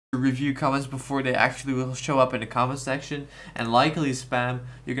review comments before they actually will show up in the comment section, and likely spam,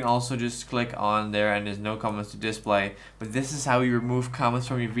 you can also just click on there and there's no comments to display. But this is how you remove comments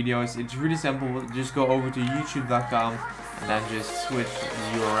from your videos. It's really simple. Just go over to youtube.com and then just switch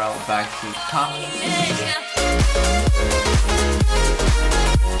the URL back to comments.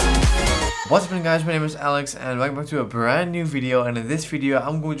 What's up guys, my name is Alex and welcome back to a brand new video. And in this video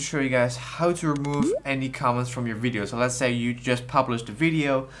I'm going to show you guys how to remove any comments from your video. So let's say you just published a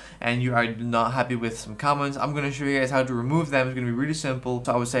video and you are not happy with some comments. I'm going to show you guys how to remove them. It's going to be really simple.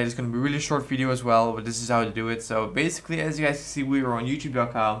 So I would say it's going to be a really short video as well, but this is how to do it. So basically, as you guys can see, we are on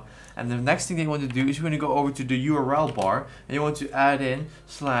youtube.com, and the next thing that you want to do is you're going to go over to the URL bar and you want to add in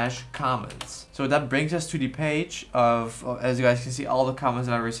 /comments. So that brings us to the page of, as you guys can see, all the comments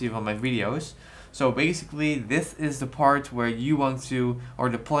that I receive on my videos. So basically, this is the part where you want to, or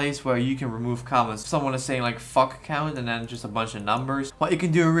the place where you can remove comments. Someone is saying like fuck count and then just a bunch of numbers. What you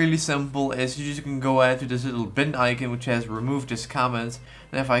can do really simple is you just can go ahead to this little bin icon which has remove this comment,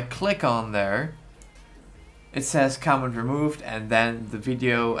 and if I click on there, it says comment removed, and then the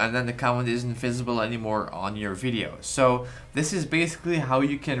video and then the comment isn't visible anymore on your video. So this is basically how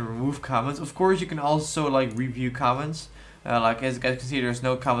you can remove comments. Of course, you can also like review comments. Like as you guys can see, there's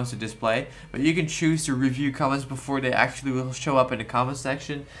no comments to display, but you can choose to review comments before they actually will show up in the comment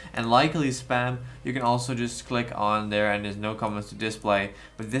section, and likely spam, you can also just click on there and there's no comments to display.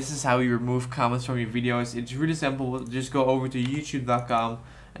 But this is how you remove comments from your videos. It's really simple. Just go over to youtube.com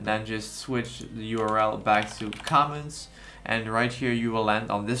and then just switch the URL back to comments, and right here you will land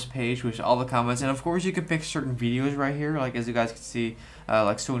on this page with all the comments. And of course you can pick certain videos right here, like as you guys can see,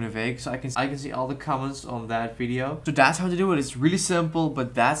 like Stone Vague. So I can see all the comments on that video. So that's how to do it. It's really simple,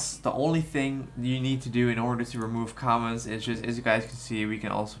 but that's the only thing you need to do in order to remove comments. It's just, as you guys can see, we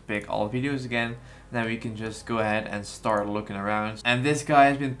can also pick all videos again. Then we can just go ahead and start looking around. And this guy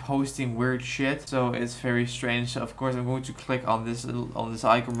has been posting weird shit, so it's very strange. So of course I'm going to click on this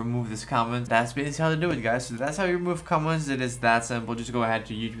icon, remove this comment. That's basically how to do it, guys. So that's how you remove comments. It is that simple. Just go ahead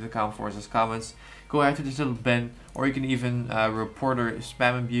to youtube.com/comments. Go ahead to this little bin, or you can even report or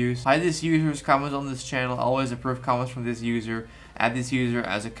spam abuse. Hide this user's comments on this channel. Always approve comments from this user. Add this user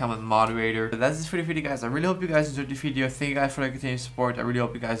as a comment moderator. So that's it for the video, guys. I really hope you guys enjoyed the video. Thank you guys for the continued support. I really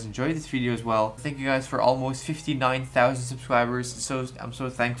hope you guys enjoyed this video as well. Thank you guys for almost 59,000 subscribers. So I'm so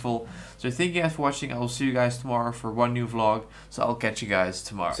thankful. So thank you guys for watching. I will see you guys tomorrow for one new vlog. So I'll catch you guys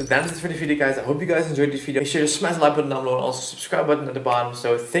tomorrow. So that's it for the video, guys. I hope you guys enjoyed this video. Make sure to smash the like button down below and also subscribe button at the bottom.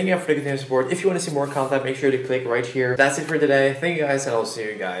 So thank you guys for the continued support. If you want to see more content, make sure to click right here. That's it for today. Thank you guys, and I'll see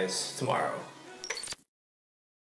you guys tomorrow.